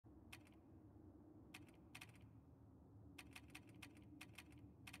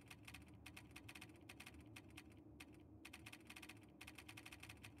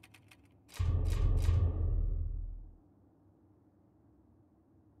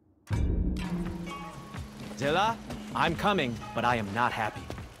Zilla, I'm coming, but I am not happy.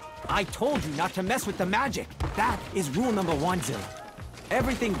 I told you not to mess with the magic. That is rule number 1, Zilla.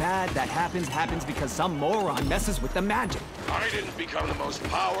 Everything bad that happens because some moron messes with the magic. I didn't become the most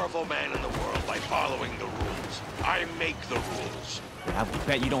powerful man in the world by following the rules. I make the rules. I would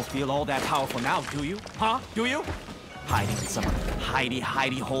bet you don't feel all that powerful now, do you? Huh? Do you? Hiding in some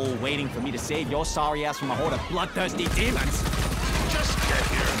hidey hole waiting for me to save your sorry ass from a horde of bloodthirsty demons. Just get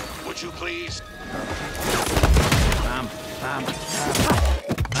here, would you please?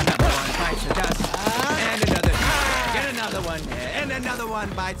 Another one bites the dust. And another. Get another one. And another one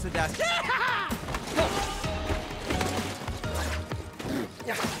bites the dust.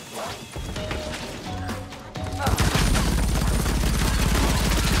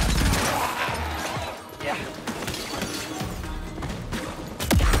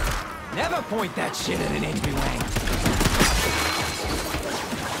 Never point that shit at an angry Wang.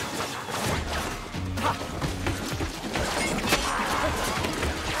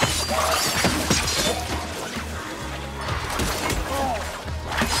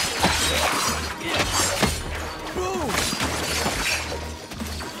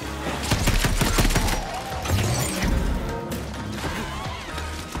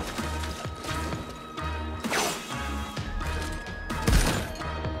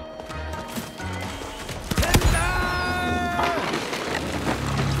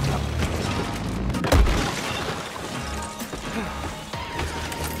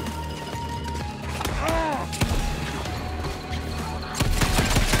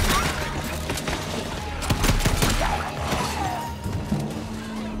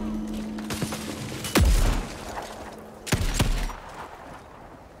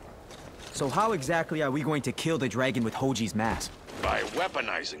 So how exactly are we going to kill the dragon with Hoji's mask? By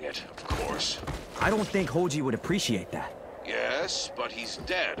weaponizing it, of course. I don't think Hoji would appreciate that. Yes, but he's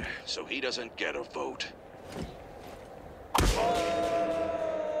dead, so he doesn't get a vote.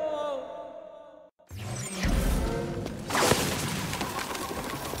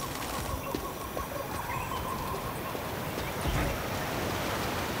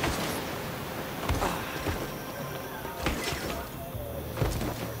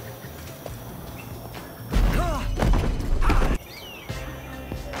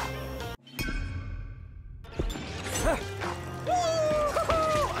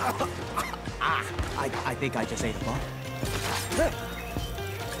 I think I just ate a bug.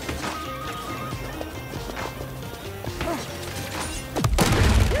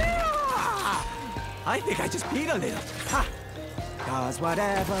 I think I just peed a little. Ha! Does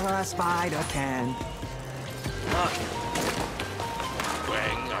whatever a spider can.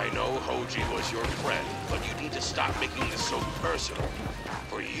 Wang, I know Hoji was your friend, but you need to stop making this so personal.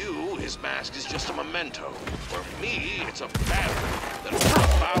 For you, his mask is just a memento. For me, it's a battery that holds a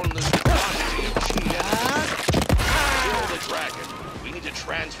boundless quantity of chi. Kill the dragon. We need to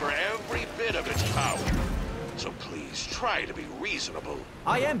transfer every bit of its power. So please, try to be reasonable.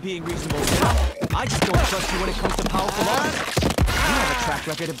 I am being reasonable, Zilla. I just don't trust you when it comes to powerful artifacts. You have a track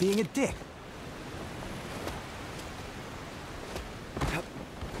record of being a dick.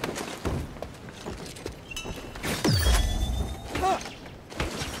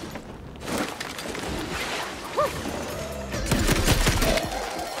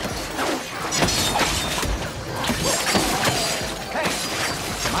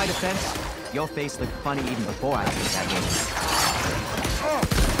 My defense, your face looked funny even before I did that move.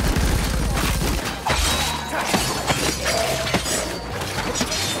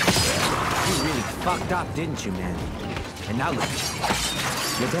 You really fucked up, didn't you, man? And now look,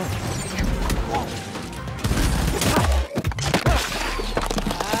 you're dead.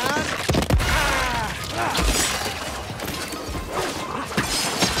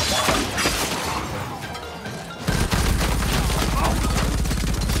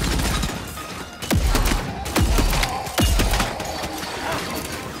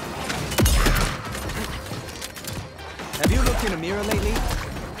 Have you looked in a mirror lately?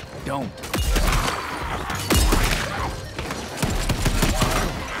 Don't.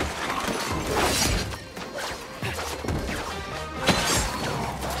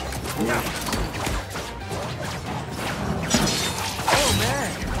 Oh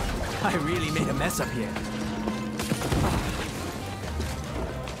man! I really made a mess up here.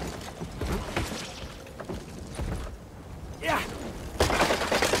 Yeah!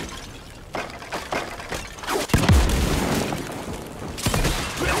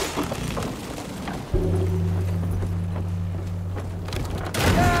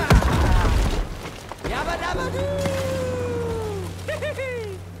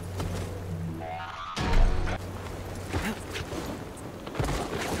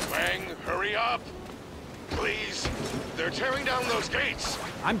 Wang, hurry up! please. They're tearing down those gates.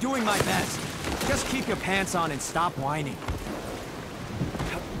 I'm doing my best. Just keep your pants on and stop whining.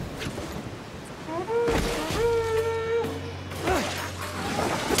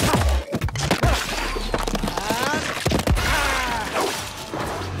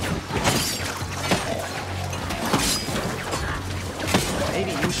 Maybe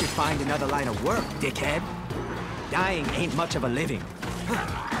you should find another line of work, dickhead. Dying ain't much of a living.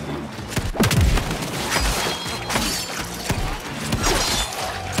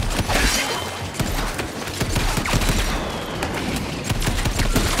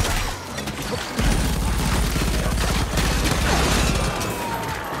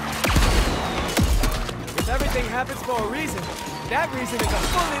 If everything happens for a reason, that reason is a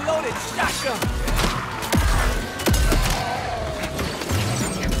fully loaded shotgun.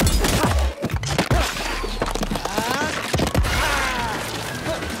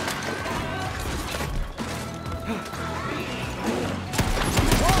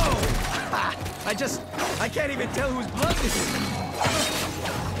 I can't even tell whose blood this is.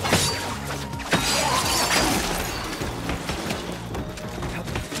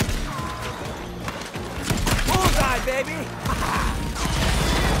 Bullseye, baby!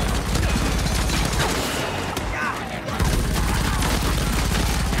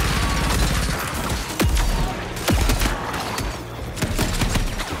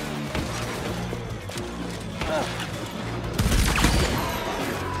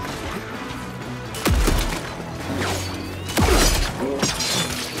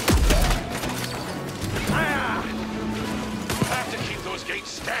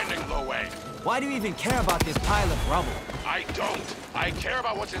 Why do you even care about this pile of rubble? I don't. I care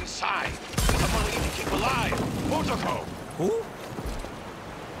about what's inside. Someone we need to keep alive. Otoko. Who?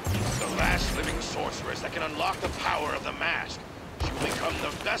 The last living sorceress that can unlock the power of the mask. She will become the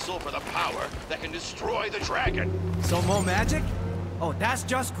vessel for the power that can destroy the dragon. So more magic? Oh, that's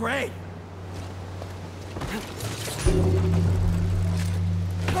just great.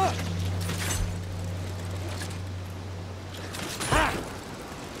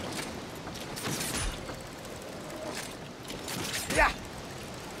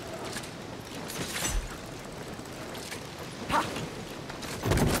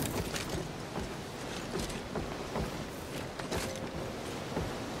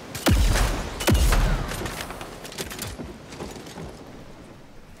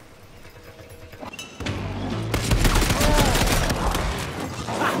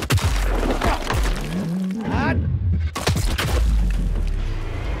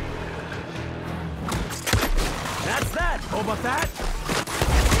 Boba Fett?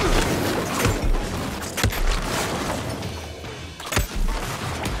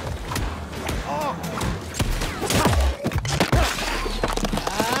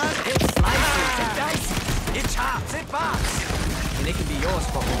 It slices, it dices, it chops, it bops. And it can be yours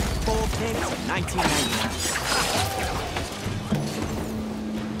for only $4 of $19.99.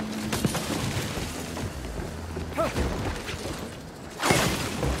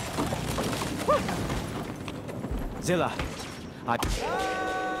 Zilla,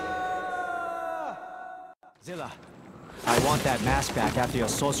 Zilla, I want that mask back after your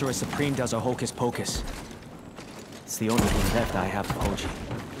Sorcerer Supreme does a hocus pocus. It's the only thing left I have of Hoji.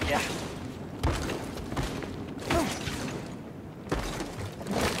 Yeah.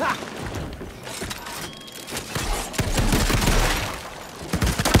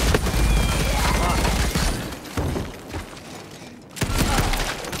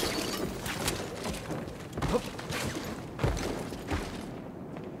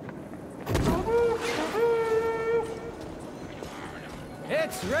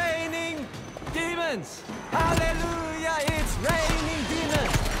 It's raining demons! Hallelujah! It's raining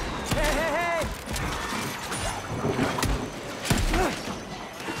demons! Hey, hey, hey!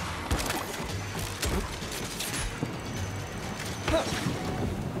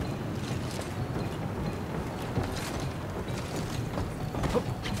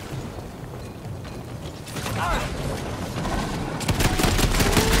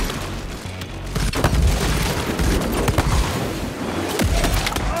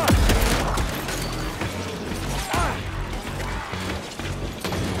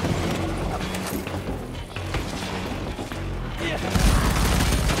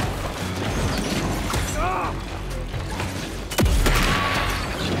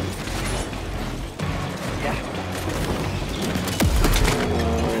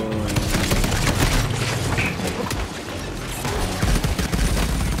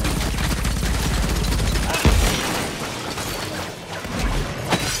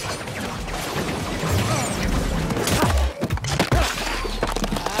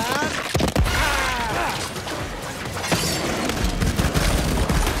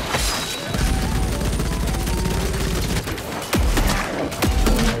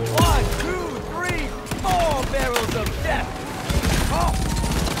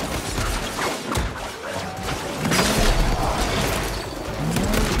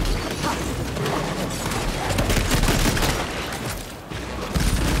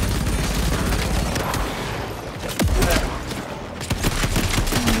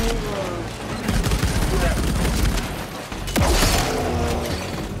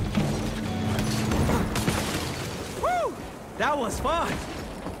 That was fun!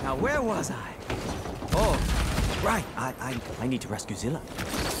 Now where was I? Oh, right. I need to rescue Zilla.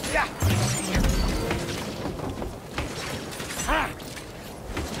 Yeah.